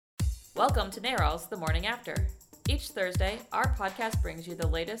Welcome to NARAL's The Morning After. Each Thursday, our podcast brings you the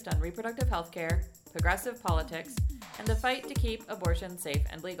latest on reproductive health care, progressive politics, and the fight to keep abortion safe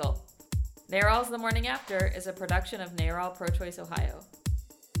and legal. NARAL's The Morning After is a production of NARAL Pro-Choice Ohio.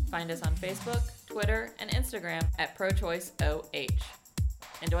 Find us on Facebook, Twitter, and Instagram at ProChoiceOH.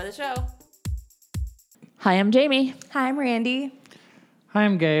 Enjoy the show. Hi, I'm Jamie. Hi, I'm Randy. Hi,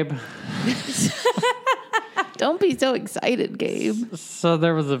 I'm Gabe. Don't be so excited, Gabe. So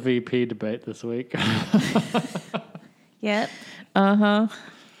there was a VP debate this week. Yep.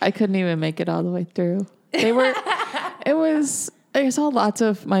 I couldn't even make it all the way through. I saw lots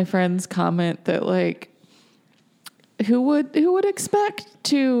of my friends comment that, like, who would expect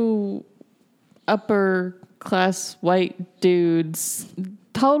two upper class white dudes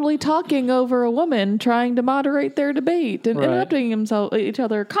totally talking over a woman trying to moderate their debate and interrupting each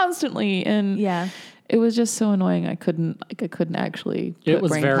other constantly, and it was just so annoying. I couldn't actually put It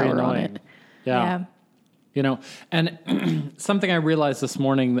was brain very power annoying. on it. Yeah. You know, and something I realized this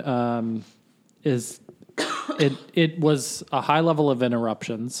morning is it was a high level of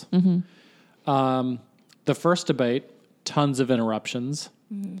interruptions. Mm-hmm. The first debate, tons of interruptions.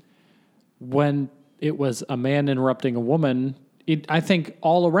 Mm-hmm. When it was a man interrupting a woman, I think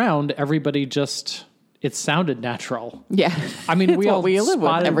all around everybody just, it sounded natural. Yeah. I mean, we all live with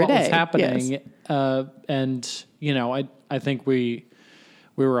spotted every what was day. happening. Yes. And, you know, I think we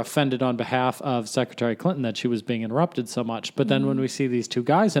were offended on behalf of Secretary Clinton that she was being interrupted so much. But then when we see these two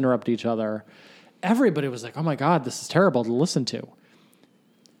guys interrupt each other, everybody was like, oh my God, this is terrible to listen to.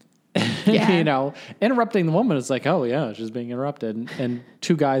 Yeah. You know, interrupting the woman is like, oh yeah, she's being interrupted. And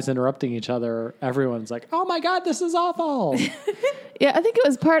two guys interrupting each other, everyone's like, oh my God, this is awful. Yeah, I think it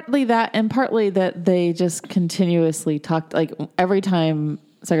was partly that and partly that they just continuously talked, like every time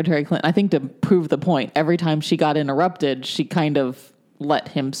Secretary Clinton, I think to prove the point, every time she got interrupted, she kind of let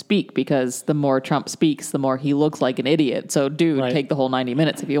him speak because the more Trump speaks, the more he looks like an idiot. So take the whole 90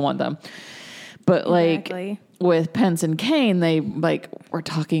 minutes if you want them. But like with Pence and Kaine, they like were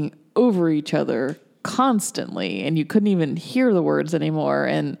talking over each other constantly and you couldn't even hear the words anymore.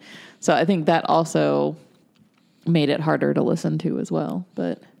 And so I think that also made it harder to listen to as well.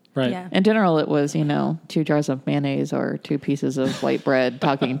 But in general, it was, 2 jars of mayonnaise or 2 pieces of white bread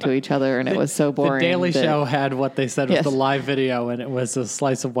talking to each other. And it was so boring. The Daily Show had what they said was the live video, and it was a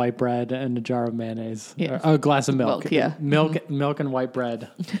slice of white bread and a jar of mayonnaise. Yes. Or a glass of milk. Milk and white bread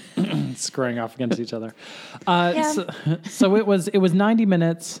screwing off against each other. So it was 90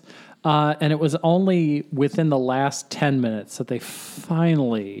 minutes, and it was only within the last 10 minutes that they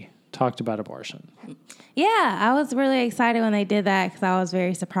finally talked about abortion. Yeah, I was really excited when they did that because I was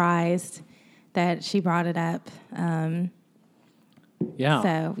very surprised that she brought it up. So,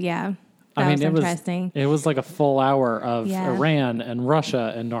 that was interesting. It was like a full hour of Iran and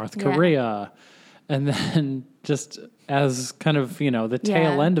Russia and North Korea. And then just as kind of, the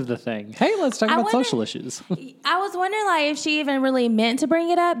tail end of the thing. Hey, let's talk about social issues. I was wondering, like, if she even really meant to bring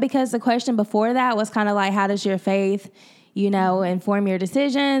it up because the question before that was kind of like, how does your faith inform your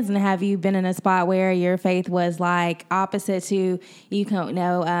decisions, and have you been in a spot where your faith was like opposite to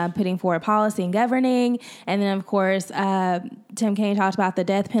putting forward policy and governing? And then of course Tim Kaine talked about the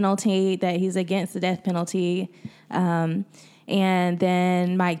death penalty, that he's against the death penalty, and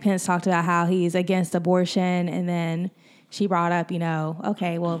then Mike Pence talked about how he's against abortion, and then she brought up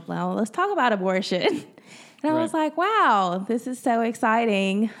okay, well let's talk about abortion. And I was like, wow, this is so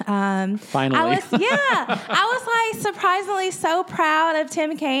exciting. Finally. I was like surprisingly so proud of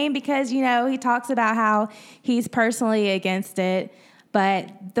Tim Kaine because, he talks about how he's personally against it.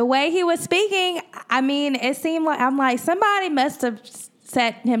 But the way he was speaking, I mean, it seemed like, I'm like, somebody must have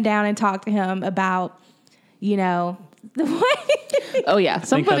sat him down and talked to him about, the way. Oh yeah,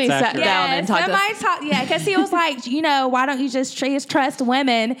 somebody sat down and talked. Because he was like, why don't you just trust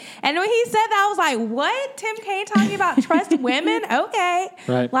women? And when he said that, I was like, what? Tim Kaine talking about trust women? Okay,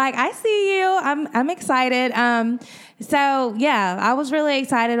 right. Like I see you. I'm excited. So yeah, I was really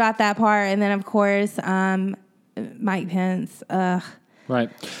excited about that part. And then of course, Mike Pence. Right.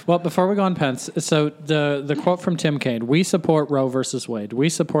 Well, before we go on Pence, so the quote from Tim Kaine: "We support Roe versus Wade. We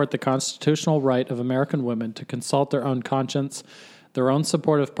support the constitutional right of American women to consult their own conscience, their own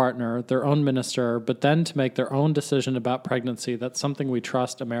supportive partner, their own minister, but then to make their own decision about pregnancy. That's something we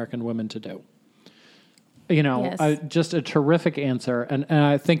trust American women to do." Just a terrific answer. And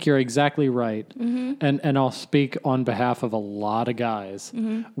I think you're exactly right. Mm-hmm. And I'll speak on behalf of a lot of guys.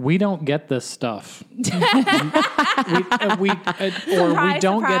 Mm-hmm. We don't get this stuff. we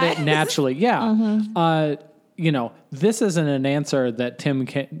don't get it naturally. Yeah. Mm-hmm. This isn't an answer that Tim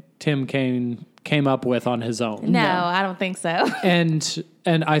Kaine came up with on his own. No, I don't think so. And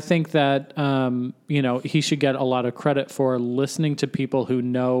I think that he should get a lot of credit for listening to people who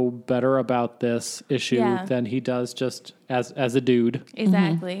know better about this issue than he does just as a dude.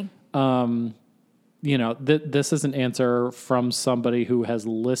 Exactly. This is an answer from somebody who has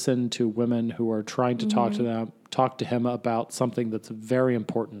listened to women who are trying to talk to him about something that's very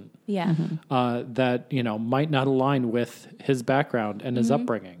important. Yeah. That might not align with his background and his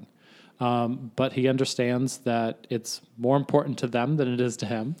upbringing. But he understands that it's more important to them than it is to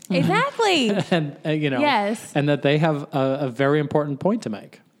him. Exactly. and yes. And that they have a very important point to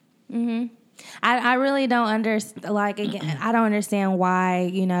make. Mm-hmm. I really don't understand. Like, again, I don't understand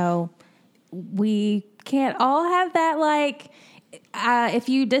why, we can't all have that. Like, if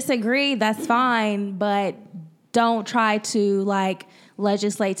you disagree, that's fine, but don't try to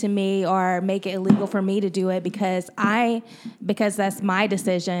legislate to me or make it illegal for me to do it because that's my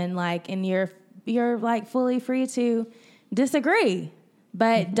decision. Like, and you're like fully free to disagree,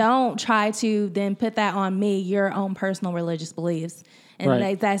 but don't try to then put that on me, your own personal religious beliefs.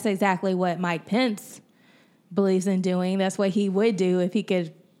 And that's exactly what Mike Pence believes in doing. That's what he would do if he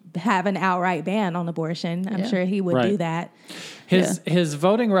could have an outright ban on abortion. I'm sure he would do that. His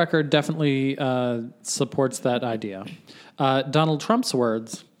voting record definitely supports that idea. Donald Trump's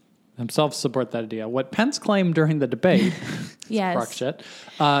words himself support that idea. What Pence claimed during the debate, yes. shit.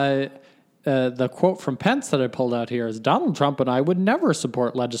 The quote from Pence that I pulled out here is, Donald Trump and I would never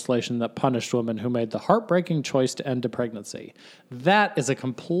support legislation that punished women who made the heartbreaking choice to end a pregnancy. That is a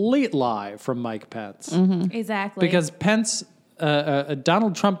complete lie from Mike Pence. Mm-hmm. Exactly. Because Pence...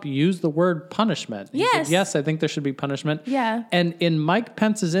 Donald Trump used the word punishment. He said, yes, I think there should be punishment. Yeah. And in Mike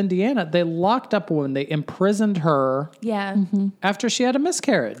Pence's Indiana, they locked up a woman. They imprisoned her after she had a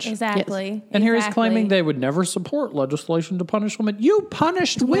miscarriage. Exactly. Yes. And here he's claiming they would never support legislation to punish women. You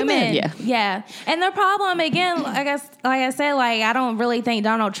punished women. Yeah. And the problem, again, like I said, I don't really think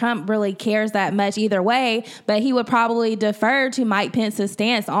Donald Trump really cares that much either way, but he would probably defer to Mike Pence's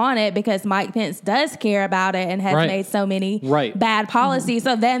stance on it because Mike Pence does care about it and has made so many bad policy.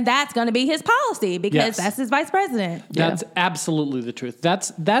 So then that's going to be his policy because that's his vice president. That's absolutely the truth.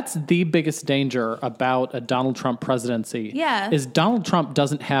 That's the biggest danger about a Donald Trump presidency. Is Donald Trump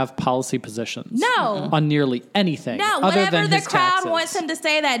doesn't have policy positions. On nearly anything. Whatever the crowd wants him to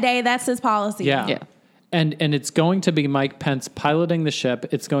say that day, that's his policy. Yeah. And it's going to be Mike Pence piloting the ship.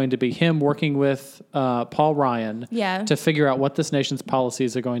 It's going to be him working with Paul Ryan to figure out what this nation's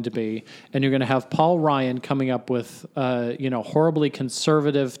policies are going to be. And you're going to have Paul Ryan coming up with horribly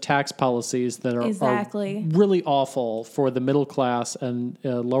conservative tax policies that are really awful for the middle class and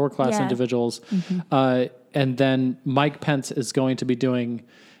lower class individuals. And then Mike Pence is going to be doing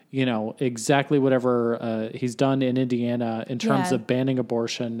exactly whatever he's done in Indiana in terms of banning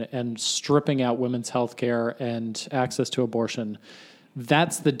abortion and stripping out women's health care and access to abortion.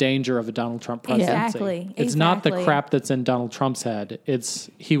 That's the danger of a Donald Trump presidency. Exactly. It's not the crap that's in Donald Trump's head.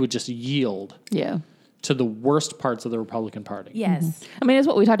 He would just yield. To the worst parts of the Republican Party. Yes. I mean, it's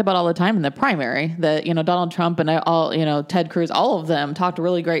what we talked about all the time in the primary, that, Donald Trump and Ted Cruz, all of them talked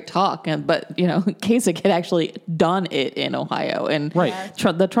really great talk. But Kasich had actually done it in Ohio. And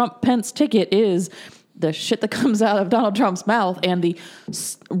the Trump-Pence ticket is the shit that comes out of Donald Trump's mouth and the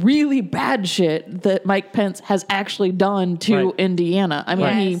really bad shit that Mike Pence has actually done to Indiana. I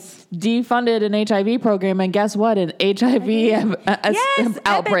mean, he defunded an HIV program, and guess what? An HIV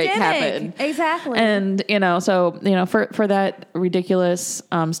outbreak happened. Exactly. And, for that ridiculous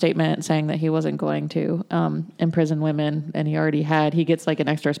statement saying that he wasn't going to imprison women, and he gets an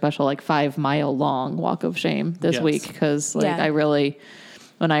extra special 5 mile long walk of shame this week because I really...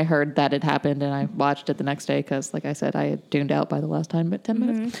 When I heard that it happened and I watched it the next day, because like I said, I had tuned out by the last time, but 10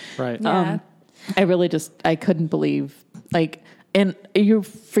 minutes. Right. I really I couldn't believe, and you're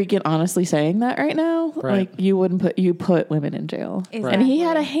freaking honestly saying that right now? Right. You put women in jail. Exactly. And he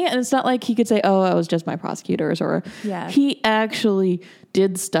had a hand. It's not like he could say, oh, I was just my prosecutors, or he actually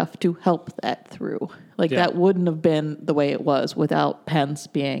did stuff to help that through. That wouldn't have been the way it was without Pence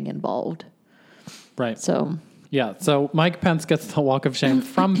being involved. Right. So... Yeah, so Mike Pence gets the walk of shame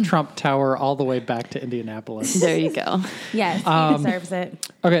from Trump Tower all the way back to Indianapolis. There you go. Yes, he deserves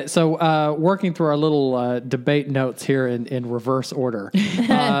it. Okay, so working through our little debate notes here in reverse order.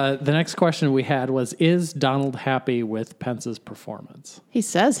 The next question we had was, is Donald happy with Pence's performance? He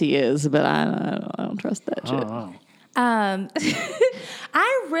says he is, but I don't trust that shit.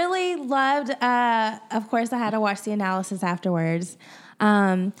 I really loved, of course, I had to watch the analysis afterwards.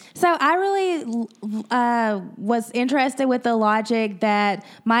 So I really was interested with the logic that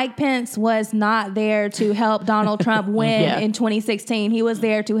Mike Pence was not there to help Donald Trump win Yeah. in 2016. He was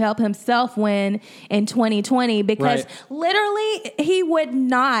there to help himself win in 2020 because literally he would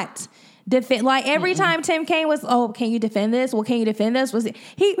not defend. Like every time Tim Kaine was, oh, can you defend this? Well, can you defend this?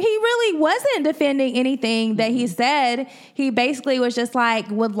 He really wasn't defending anything that he said. He basically was just like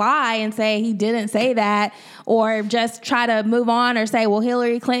would lie and say he didn't say that, or just try to move on or say, well,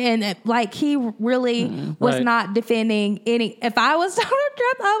 Hillary Clinton. Like he really was not defending any. If I was Donald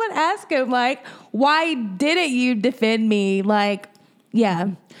Trump, I would ask him like, why didn't you defend me? Like, yeah.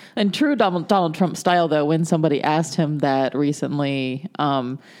 And true Donald Trump style, though, when somebody asked him that recently,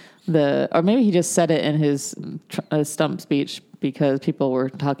 or maybe he just said it in his stump speech because people were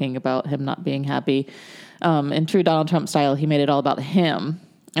talking about him not being happy. In true Donald Trump style, he made it all about him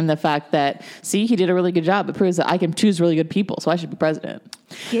and the fact that, see, he did a really good job. It proves that I can choose really good people, so I should be president.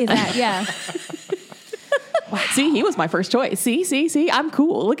 Yeah. See, he was my first choice. See, I'm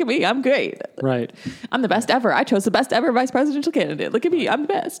cool. Look at me. I'm great. Right. I'm the best ever. I chose the best ever vice presidential candidate. Look at me. I'm the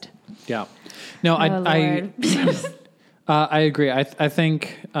best. Yeah. No, Lord. I agree. I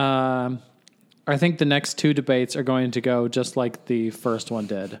think the next two debates are going to go just like the first one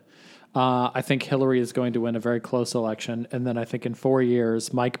did. I think Hillary is going to win a very close election, and then I think in 4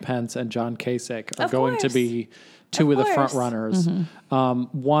 years, Mike Pence and John Kasich are going to be two of the front runners.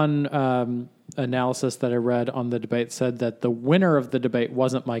 One analysis that I read on the debate said that the winner of the debate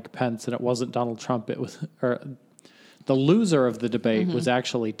wasn't Mike Pence and it wasn't Donald Trump. It was the loser of the debate was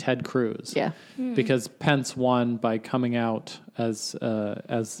actually Ted Cruz. Yeah. Because Pence won by coming out as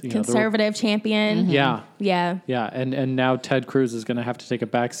Conservative champion. Yeah. Yeah. Yeah, and now Ted Cruz is going to have to take a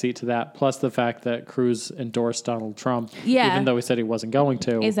backseat to that, plus the fact that Cruz endorsed Donald Trump, even though he said he wasn't going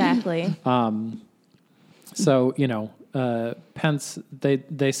to. Exactly. So, Pence,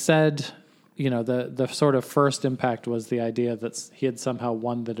 they said, the sort of first impact was the idea that he had somehow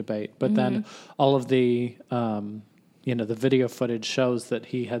won the debate, but then all of the, the video footage shows that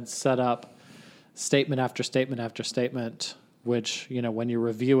he had set up statement after statement after statement, which, when you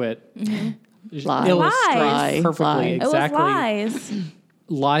review it, illustrates perfectly exactly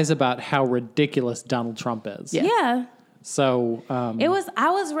lies about how ridiculous Donald Trump is. Yeah. So I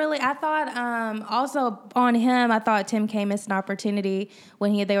thought also on him, I thought Tim Kaine missed an opportunity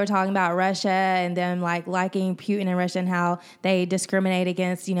when they were talking about Russia and them liking Putin and Russia and how they discriminate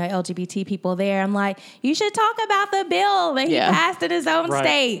against, LGBT people there. I'm like, you should talk about the bill that he passed in his own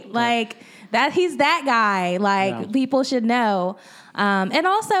state. Like that he's that guy. People should know. And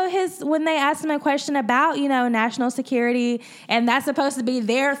also when they asked him a question about, national security, and that's supposed to be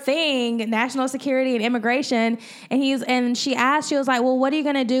their thing, national security and immigration. And she was like, well, what are you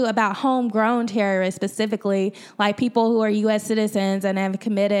going to do about homegrown terrorists specifically, like people who are U.S. citizens and have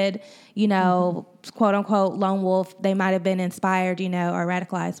committed, quote unquote lone wolf. They might have been inspired, or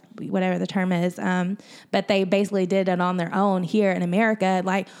radicalized, whatever the term is. But they basically did it on their own here in America.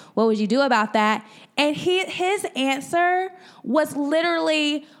 Like, what would you do about that? And his answer was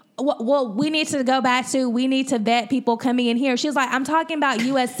literally, well, we need to vet people coming in here. She was like, I'm talking about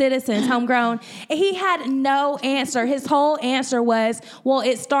U.S. citizens, homegrown. And he had no answer. His whole answer was, well,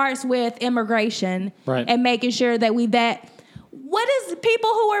 it starts with immigration and making sure that we vet. What does people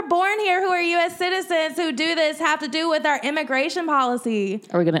who were born here, who are U.S. citizens, who do this have to do with our immigration policy?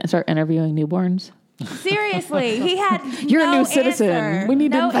 Are we going to start interviewing newborns? Seriously, he had You're no a new citizen. Answer. We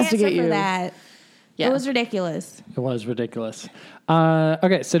need to no investigate answer you. For that. Yeah. It was ridiculous. It was ridiculous.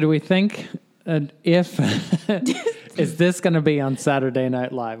 Okay, so do we think is this going to be on Saturday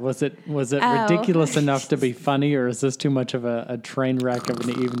Night Live? Was it ridiculous enough to be funny, or is this too much of a train wreck of an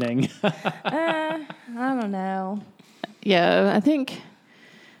evening? I don't know. Yeah,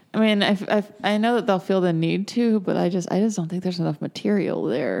 I know that they'll feel the need to, but I just don't think there's enough material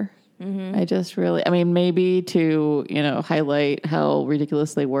there. I just really, maybe to, highlight how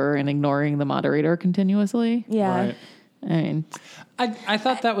ridiculous they were in ignoring the moderator continuously. Yeah. Right. I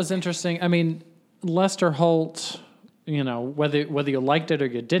thought that was interesting. Lester Holt, whether you liked it or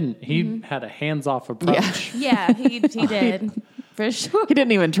you didn't, he had a hands-off approach. Yeah, he did. For sure. He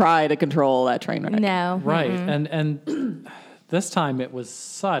didn't even try to control that train wreck. No. Right. And this time it was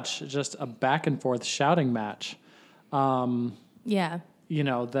such just a back and forth shouting match. Yeah.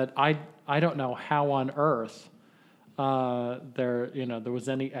 That I don't know how on earth there was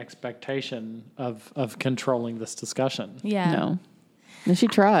any expectation of controlling this discussion. Yeah. No. And she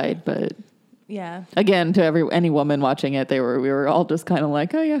tried, but yeah. Again, to any woman watching it, we were all just kind of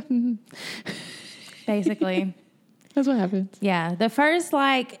like, oh yeah. Basically. That's what happens. Yeah. The first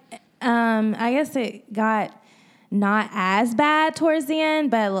I guess it got not as bad towards the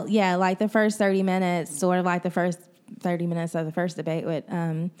end, but yeah, like the first 30 minutes, sort of like the first 30 minutes of the first debate with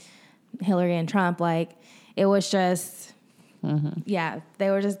Hillary and Trump, like it was just, yeah, they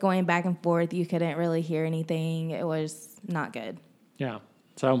were just going back and forth. You couldn't really hear anything. It was not good. Yeah.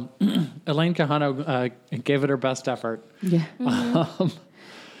 So Elaine Quijano gave it her best effort. Yeah.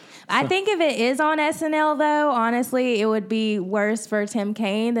 I think if it is on SNL, though, honestly, it would be worse for Tim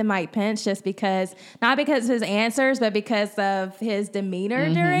Kaine than Mike Pence, just because, not because of his answers, but because of his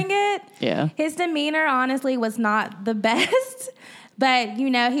demeanor during it. Yeah. His demeanor, honestly, was not the best, but, you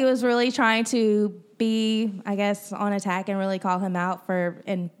know, he was really trying to be, I guess, on attack and really call him out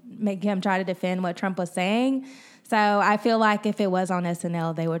and make him try to defend what Trump was saying. So I feel like if it was on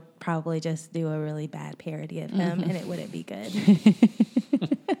SNL, they would probably just do a really bad parody of him, and it wouldn't be good.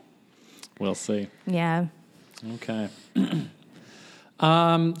 We'll see. Yeah. Okay.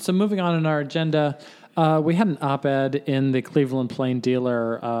 So moving on in our agenda, we had an op-ed in the Cleveland Plain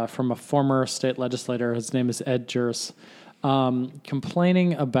Dealer from a former state legislator. His name is Ed Jurce,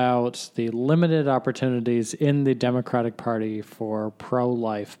 complaining about the limited opportunities in the Democratic Party for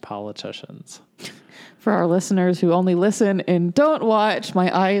pro-life politicians. For our listeners who only listen and don't watch,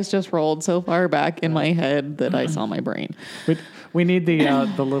 my eyes just rolled so far back in my head that I saw my brain. We need the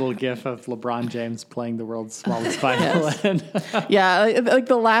little gif of LeBron James playing the world's smallest violin. Yeah, like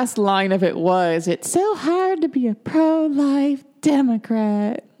the last line of it was, "It's so hard to be a pro-life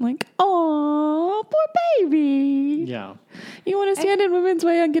Democrat." Like, oh, poor baby. Yeah. You want to stand in women's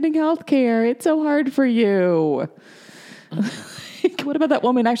way on getting health care. It's so hard for you. What about that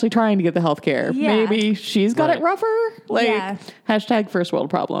woman actually trying to get the health care? Yeah. Maybe she's got it rougher? Like, Yeah. hashtag first world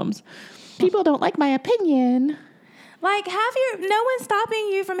problems. People don't like my opinion. Like, no one's stopping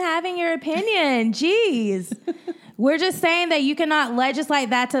you from having your opinion. Jeez. We're just saying that you cannot legislate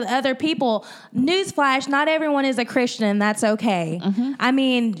that to other people. Newsflash, not everyone is a Christian. That's okay. I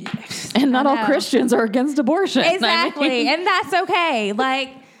mean... And not all know. Christians are against abortion. Exactly. I mean, And that's okay. Like,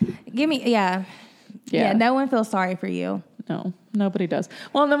 yeah, no one feels sorry for you. No, nobody does.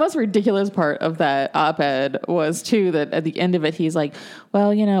 Well, and the most ridiculous part of that op-ed was, too, that at the end of it, he's like,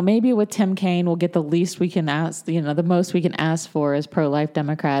 well, you know, maybe with Tim Kaine, we'll get the least we can ask, you know, the most we can ask for as pro-life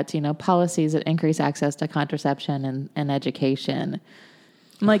Democrats, you know, policies that increase access to contraception and education.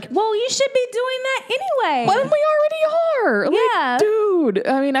 I'm like, Well, you should be doing that anyway. well, we already are. Like, Yeah. dude.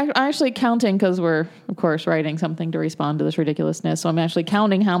 I mean, I'm actually counting, because we're, of course, writing something to respond to this ridiculousness. So I'm actually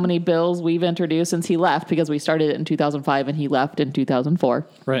counting how many bills we've introduced since he left, because we started it in 2005 and he left in 2004.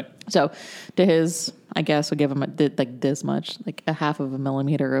 Right. So to his, I guess we'll give him like this much, like a half of a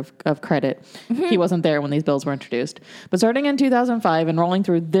millimeter of credit. He wasn't there when these bills were introduced. But starting in 2005 and rolling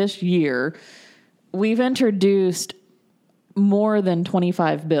through this year, we've introduced more than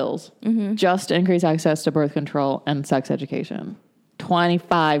 25 bills just to increase access to birth control and sex education.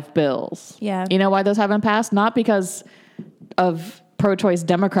 25 bills. Yeah. You know why those haven't passed? Not because of pro-choice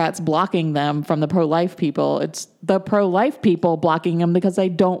Democrats blocking them from the pro-life people. It's the pro-life people blocking them because they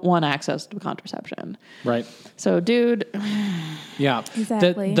don't want access to contraception. Right. So, dude, Yeah.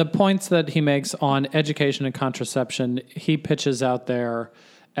 Exactly. The points that he makes on education and contraception, he pitches out there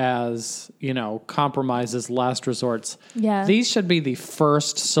as, you know, compromises, last resorts. Yeah. These should be the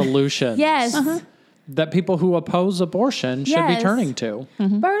first solutions Yes. that people who oppose abortion should be Yes. turning to.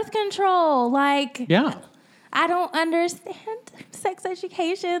 Birth control. Like, Yeah. I don't understand sex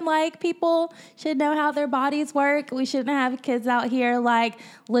education. Like, people should know how their bodies work. We shouldn't have kids out here, like,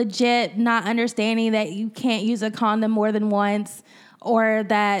 legit not understanding that you can't use a condom more than once, or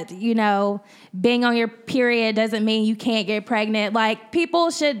that, you know, being on your period doesn't mean you can't get pregnant. Like,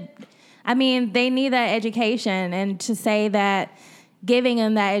 people should, I mean, they need that education. And to say that giving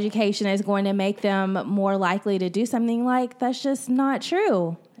them that education is going to make them more likely to do something, like, that's just not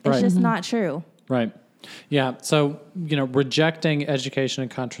true. It's Right. just not true. Right. Yeah. So, you know, rejecting education and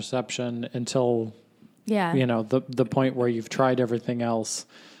contraception until, Yeah. you know, the point where you've tried everything else,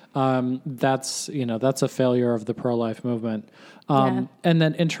 that's a failure of the pro-life movement. Yeah. And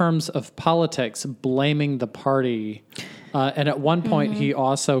then in terms of politics, blaming the party. And at one point, he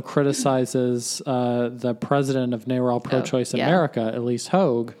also criticizes the president of NARAL Pro-Choice yeah. America, Elise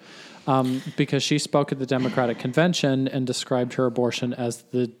Hogue, because she spoke at the Democratic Convention and described her abortion as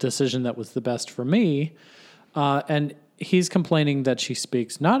the decision that was the best for me. And he's complaining that she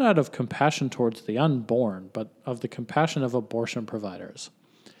speaks not out of compassion towards the unborn, but of the compassion of abortion providers.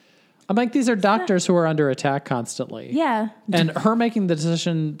 I'm like, these are doctors who are under attack constantly. Yeah. And her making the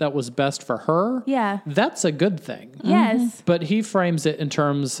decision that was best for her, Yeah. that's a good thing. Yes. But he frames it in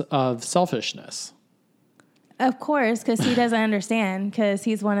terms of selfishness. Of course, because he doesn't understand, because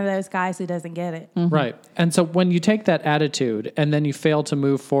he's one of those guys who doesn't get it. Right. And so when you take that attitude and then you fail to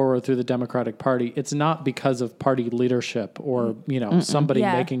move forward through the Democratic Party, it's not because of party leadership or, somebody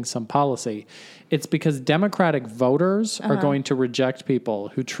making some policy. It's because Democratic voters are going to reject people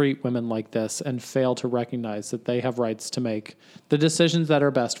who treat women like this and fail to recognize that they have rights to make the decisions that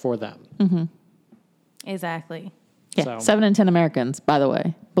are best for them. Mm-hmm. Exactly. Yeah, So- 7 in 10 Americans, by the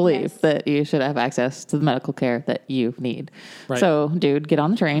way, believe Yes. that you should have access to the medical care that you need. Right. So, dude, get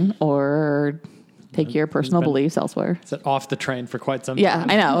on the train or take your personal been- beliefs elsewhere. Is it off the train for quite some Yeah, time?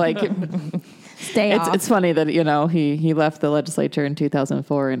 I know. Like, Stay off. it's funny that, he left the legislature in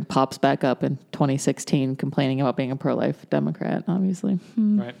 2004 and pops back up in 2016 complaining about being a pro-life Democrat, obviously.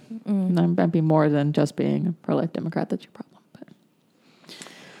 Right. There might be more than just being a pro-life Democrat that's your problem.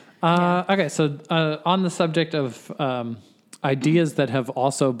 But Okay, so on the subject of ideas that have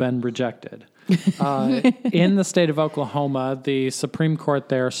also been rejected, in the state of Oklahoma, the Supreme Court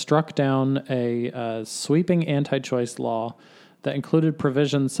there struck down a sweeping anti-choice law that included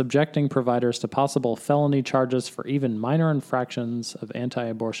provisions subjecting providers to possible felony charges for even minor infractions of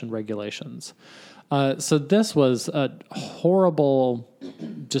anti-abortion regulations. So this was a horrible,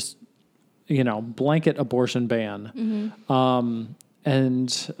 just, blanket abortion ban.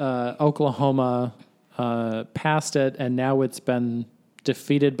 And Oklahoma passed it, and now it's been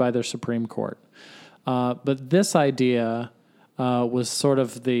defeated by their Supreme Court. But this idea was sort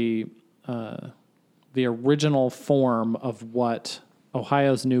of the original form of what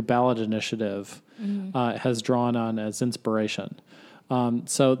Ohio's new ballot initiative has drawn on as inspiration.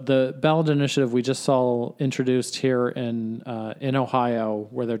 So the ballot initiative we just saw introduced here in Ohio,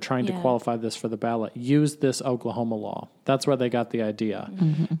 where they're trying to qualify this for the ballot, used this Oklahoma law. That's where they got the idea.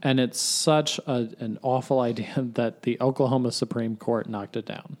 And it's such an awful idea that the Oklahoma Supreme Court knocked it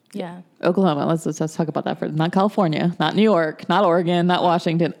down. Yeah. Oklahoma, let's talk about that first. Not California, not New York, not Oregon, not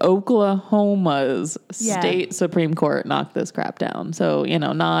Washington. Oklahoma's state Supreme Court knocked this crap down. So,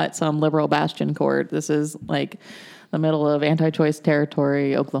 not some liberal bastion court. This is like the middle of anti-choice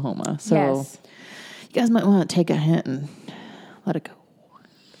territory, Oklahoma. So you guys might want to take a hint and let it go.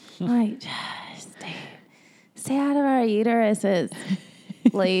 Like, stay out of our uteruses.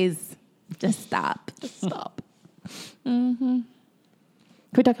 Please. Just stop. Stop. Can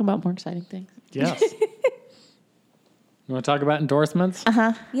we talk about more exciting things? Yes. You want to talk about endorsements?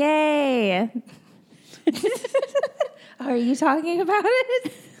 Yay. Are you talking about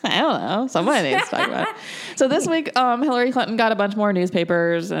it? I don't know. Somebody needs to talk about it. So this week, Hillary Clinton got a bunch more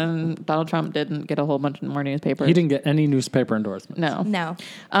newspapers, and Donald Trump didn't get a whole bunch more newspapers. He didn't get any newspaper endorsements. No. No.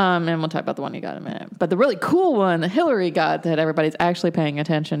 And we'll talk about the one he got in a minute. But the really cool one that Hillary got that everybody's actually paying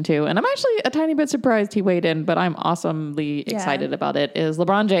attention to, and I'm actually a tiny bit surprised he weighed in, but I'm awesomely excited about it, is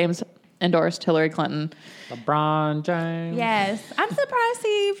LeBron James endorsed Hillary Clinton. LeBron James. Yes. I'm surprised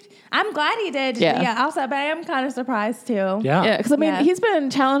I'm glad he did. Yeah. Also, but I am kind of surprised too. Yeah. Yeah, because he's been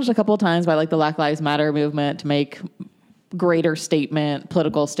challenged a couple of times by like the Black Lives Matter movement to make greater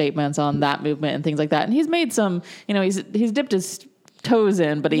political statements on that movement and things like that. And he's made some, he's dipped his toes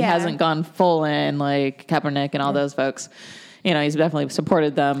in, but he hasn't gone full in like Kaepernick and all those folks. He's definitely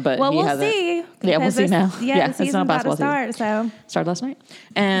supported them, but he hasn't. See. Yeah, we'll see now. Yeah, the it's season's not about to basketball start, started last night.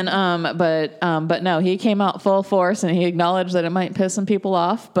 And but no, he came out full force and he acknowledged that it might piss some people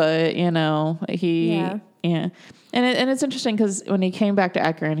off, but and it's interesting because when he came back to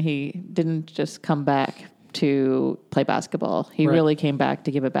Akron, he didn't just come back to play basketball. He really came back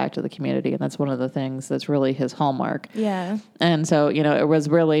to give it back to the community, and that's one of the things that's really his hallmark. Yeah. And so, it was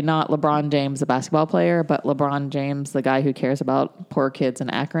really not LeBron James, the basketball player, but LeBron James, the guy who cares about poor kids in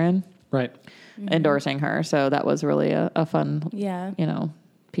Akron, Right. endorsing her. So that was really a fun,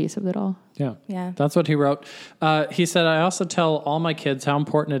 piece of it all. Yeah. Yeah. That's what he wrote. He said, I also tell all my kids how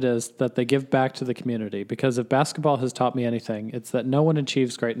important it is that they give back to the community, because if basketball has taught me anything, it's that no one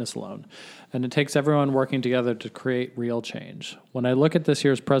achieves greatness alone. And it takes everyone working together to create real change. When I look at this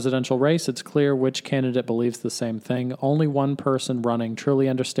year's presidential race, it's clear which candidate believes the same thing. Only one person running truly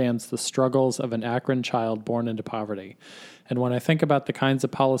understands the struggles of an Akron child born into poverty. And when I think about the kinds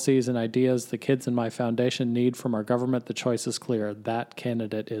of policies and ideas the kids in my foundation need from our government, the choice is clear. That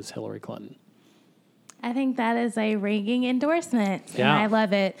candidate is Hillary Clinton. I think that is a ringing endorsement. Yeah. And I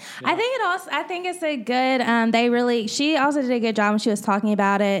love it. Yeah. I think it's a good, she also did a good job when she was talking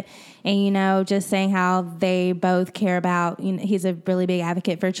about it and, just saying how they both care about, he's a really big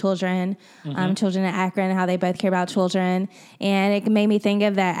advocate for children, children in Akron, how they both care about children. And it made me think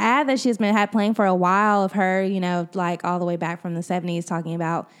of that ad that she's had playing for a while of her, like all the way back from the 70s talking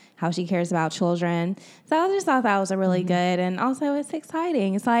about how she cares about children. So I just thought that was a really good, and also it's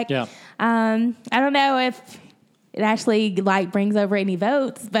exciting. It's like, I don't know if it actually like brings over any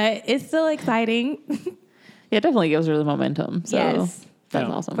votes, but it's still exciting. Yeah, it definitely gives her the momentum. So Yes. that's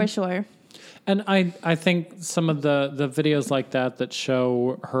Yeah. awesome. For sure. And I think some of the videos like that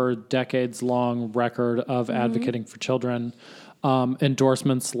show her decades-long record of advocating for children,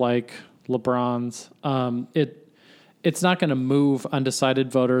 endorsements like LeBron's, it's not going to move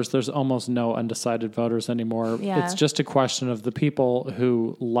undecided voters. There's almost no undecided voters anymore. Yeah. It's just a question of the people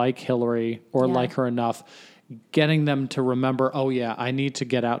who like Hillary or Yeah. like her enough, getting them to remember, oh, yeah, I need to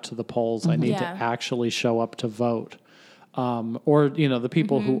get out to the polls. I need to Yeah. actually show up to vote. Or, the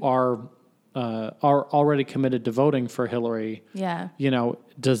people who are already committed to voting for Hillary. Yeah.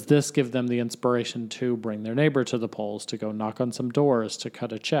 Does this give them the inspiration to bring their neighbor to the polls, to go knock on some doors, to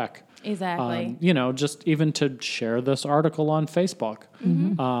cut a check? Exactly. Just even to share this article on Facebook.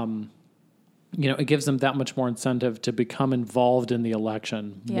 It gives them that much more incentive to become involved in the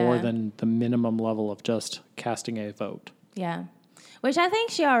election more Yeah. than the minimum level of just casting a vote. Yeah. Which I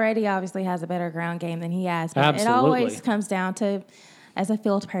think she already obviously has a better ground game than he has. But Absolutely. it always comes down to, as a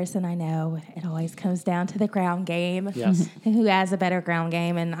field person, I know it always comes down to the ground game. Yes. Who has a better ground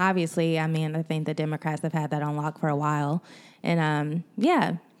game. And obviously, I think the Democrats have had that on lock for a while. And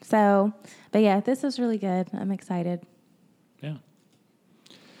yeah. So, but yeah, this is really good. I'm excited. Yeah.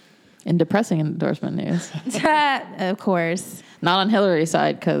 In depressing endorsement news. Of course. Not on Hillary's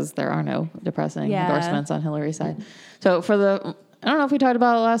side, because there are no depressing Yeah. endorsements on Hillary's side. So I don't know if we talked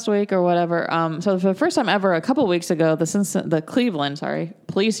about it last week or whatever. So for the first time ever, a couple weeks ago, the Cleveland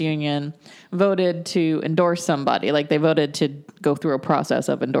police union voted to endorse somebody. Like they voted to go through a process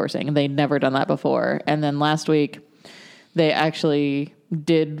of endorsing, and they'd never done that before. And then last week, they actually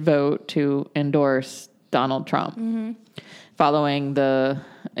did vote to endorse Donald Trump, following the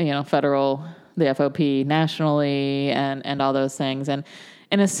the FOP nationally and all those things. And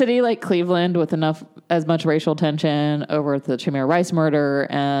in a city like Cleveland with as much racial tension over the Tamir Rice murder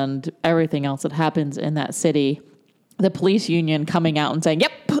and everything else that happens in that city, the police union coming out and saying,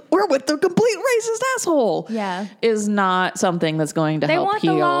 yep, we're with the complete racist asshole, is not something that's going to They help want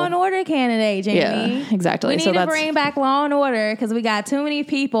heal. the law and order candidate, Jamie. Yeah, exactly. We need to bring back law and order because we got too many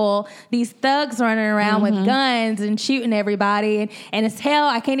people, these thugs running around with guns and shooting everybody. And it's hell,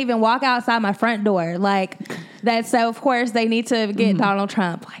 I can't even walk outside my front door. Like that. So, of course, they need to get Donald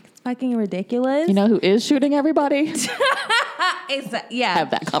Trump. Like, it's fucking ridiculous. You know who is shooting everybody? Yeah.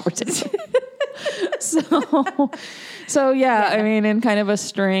 Have that conversation. So yeah, I mean, in kind of a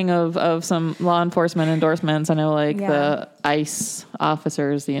string of some law enforcement endorsements, I know the ICE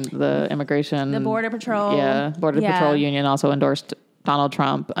officers, the immigration, The Border Patrol. Border Patrol union also endorsed Donald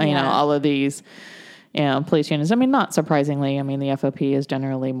Trump. You know, all of these, police unions. I mean, not surprisingly, I mean, the FOP is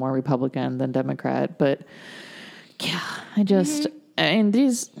generally more Republican than Democrat, but yeah, these.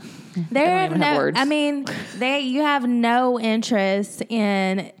 They have even have words. I mean, you have no interest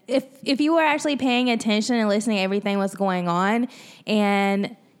in if you were actually paying attention and listening to everything that's going on,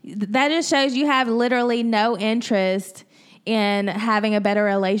 and that just shows you have literally no interest in having a better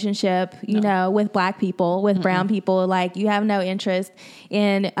relationship, you know, with Black people, with brown people. Like you have no interest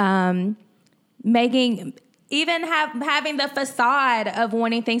in having the facade of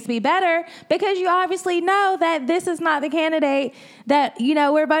wanting things to be better, because you obviously know that this is not the candidate that,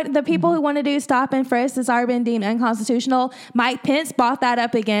 we're about. The people who want to do stop and frisk has already been deemed unconstitutional. Mike Pence brought that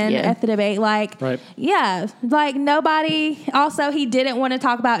up again at the debate. Nobody, also he didn't want to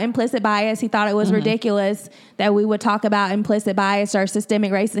talk about implicit bias. He thought it was ridiculous that we would talk about implicit bias or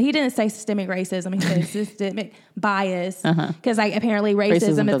systemic racism. He didn't say systemic racism. He said systemic bias, because apparently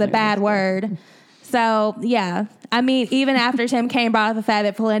racism is a bad word. So, yeah. I mean, even after Tim Kaine brought up the fact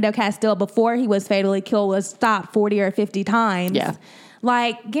that Philando Castile, before he was fatally killed, was stopped 40 or 50 times. Yeah.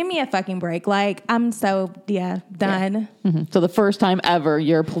 Like, give me a fucking break. Like, I'm so, done. Yeah. So the first time ever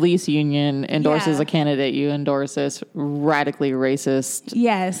your police union endorses a candidate, you endorse this radically racist,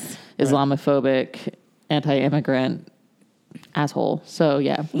 Islamophobic, anti-immigrant asshole. So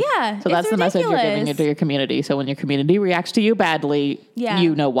yeah. So that's the message you're giving to your community. So when your community reacts to you badly,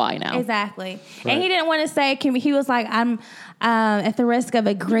 you know why now. Exactly. Right. And he didn't want to say, he was like, I'm at the risk of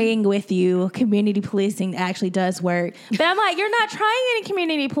agreeing with you, community policing actually does work. But I'm like, you're not trying any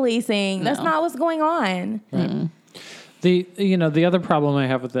community policing. That's not what's going on. Right. The other problem I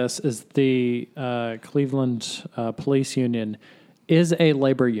have with this is the Cleveland Police Union is a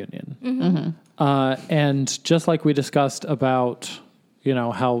labor union. And just like we discussed about,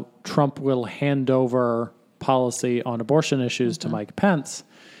 how Trump will hand over policy on abortion issues to Mike Pence,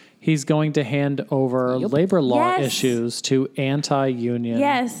 he's going to hand over labor law issues to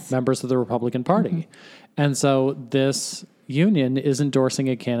anti-union members of the Republican Party. And so this union is endorsing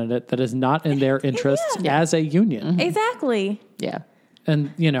a candidate that is not in their interests as a union. Exactly. Yeah.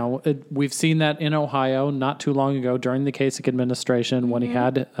 And, we've seen that in Ohio not too long ago during the Kasich administration when he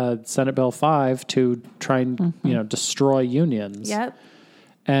had Senate Bill 5 to try and, destroy unions. Yep.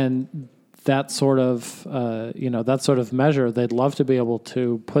 And that sort of, measure, they'd love to be able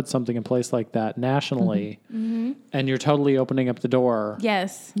to put something in place like that nationally. And you're totally opening up the door.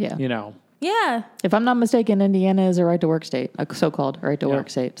 Yes. Yeah. Yeah. If I'm not mistaken, Indiana is a right to work state, a so-called right to work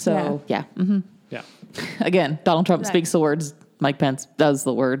state. So, yeah. Yeah. Again, Donald Trump speaks the words. Mike Pence does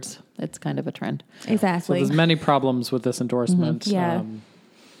the words. It's kind of a trend. So Exactly. there's many problems with this endorsement Yeah.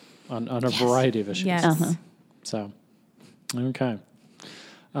 on a variety of issues. Yes. So, okay.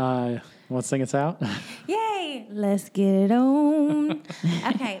 Let's sing us out. Yay. Let's get it on.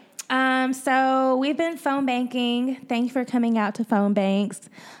 Okay. So we've been phone banking. Thank you for coming out to phone banks.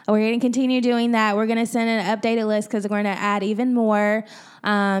 We're going to continue doing that. We're going to send an updated list because we're going to add even more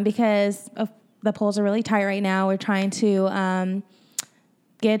because the polls are really tight right now. We're trying to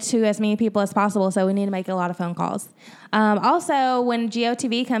get to as many people as possible, so we need to make a lot of phone calls. Also, when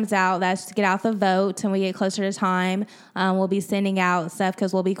GOTV comes out, that's to get out the vote, and we get closer to time, we'll be sending out stuff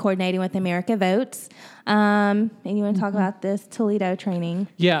because we'll be coordinating with America Votes. And you want to talk about this Toledo training?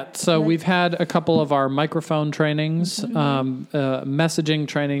 Yeah, so we've had a couple of our microphone trainings, messaging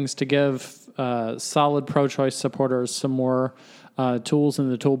trainings to give solid pro-choice supporters some more tools in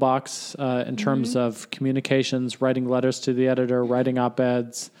the toolbox in terms of communications, writing letters to the editor, writing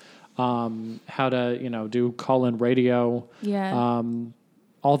op-eds, how to, do call-in radio. Yeah.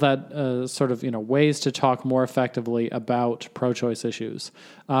 All that sort of, ways to talk more effectively about pro-choice issues.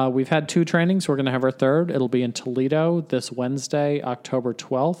 We've had 2 trainings. We're going to have our third. It'll be in Toledo this Wednesday, October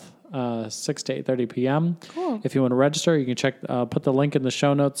 12th, 6 to 8:30 p.m. Cool. If you want to register, you can check, put the link in the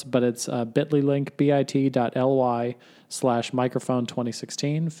show notes, but it's bit.ly link, bit.ly/microphone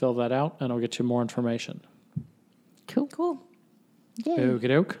 2016. Fill that out, and I'll get you more information. Cool. Yay. Okie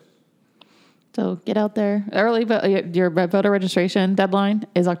doke. So get out there. Early your voter registration deadline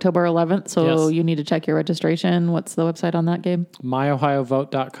is October 11th, so Yes. you need to check your registration. What's the website on that, Gabe?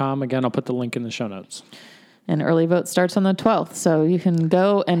 myohiovote.com. Again, I'll put the link in the show notes. And early vote starts on the 12th, so you can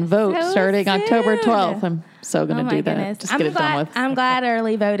go and vote So starting October soon. 12th. I'm so going to do that. Goodness. Just get it done with. I'm glad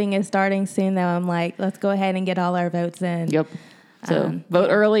early voting is starting soon, though. I'm like, let's go ahead and get all our votes in. Yep. So vote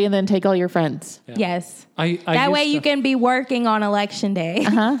early and then take all your friends. Yeah. Yes. I That way used you to- can be working on election day.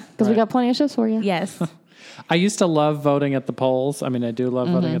 Because we got plenty of shifts for you. Yes. I used to love voting at the polls. I mean, I do love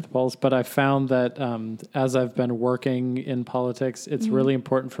voting at the polls, but I found that as I've been working in politics, it's really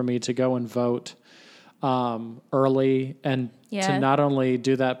important for me to go and vote early and to not only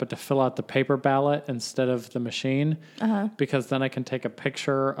do that, but to fill out the paper ballot instead of the machine, because then I can take a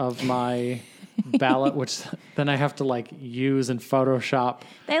picture of my ballot, which then I have to use in Photoshop.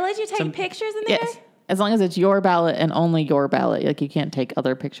 They let you take pictures in there? Yes. As long as it's your ballot and only your ballot. Like you can't take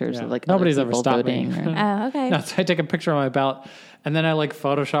other pictures Yeah. of other Nobody's ever people stopped me. voting. Oh, okay. No, so I take a picture of my ballot and then I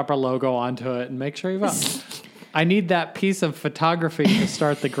Photoshop our logo onto it and make sure you vote. I need that piece of photography to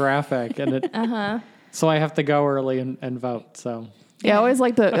start the graphic, and so I have to go early and vote. So Yeah, I always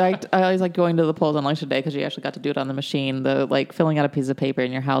like I always like going to the polls on election day because you actually got to do it on the machine. The filling out a piece of paper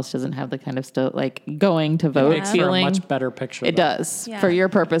in your house doesn't have the kind of going to it vote makes for a feeling. much better picture. It though. does Yeah. for your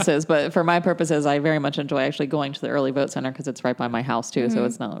purposes, but for my purposes, I very much enjoy actually going to the early vote center because it's right by my house too, so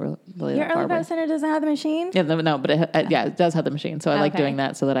it's not really Your that far early away. vote center doesn't have the machine? Yeah, no, but it does have the machine, so I like Okay. doing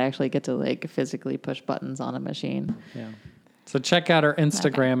that so that I actually get to physically push buttons on a machine. Yeah. So check out our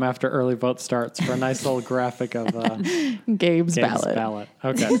Instagram after early vote starts for a nice little graphic of Gabe's Gabe's ballot. ballot.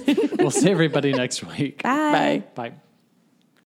 Okay. We'll see everybody next week. Bye. Bye. Bye.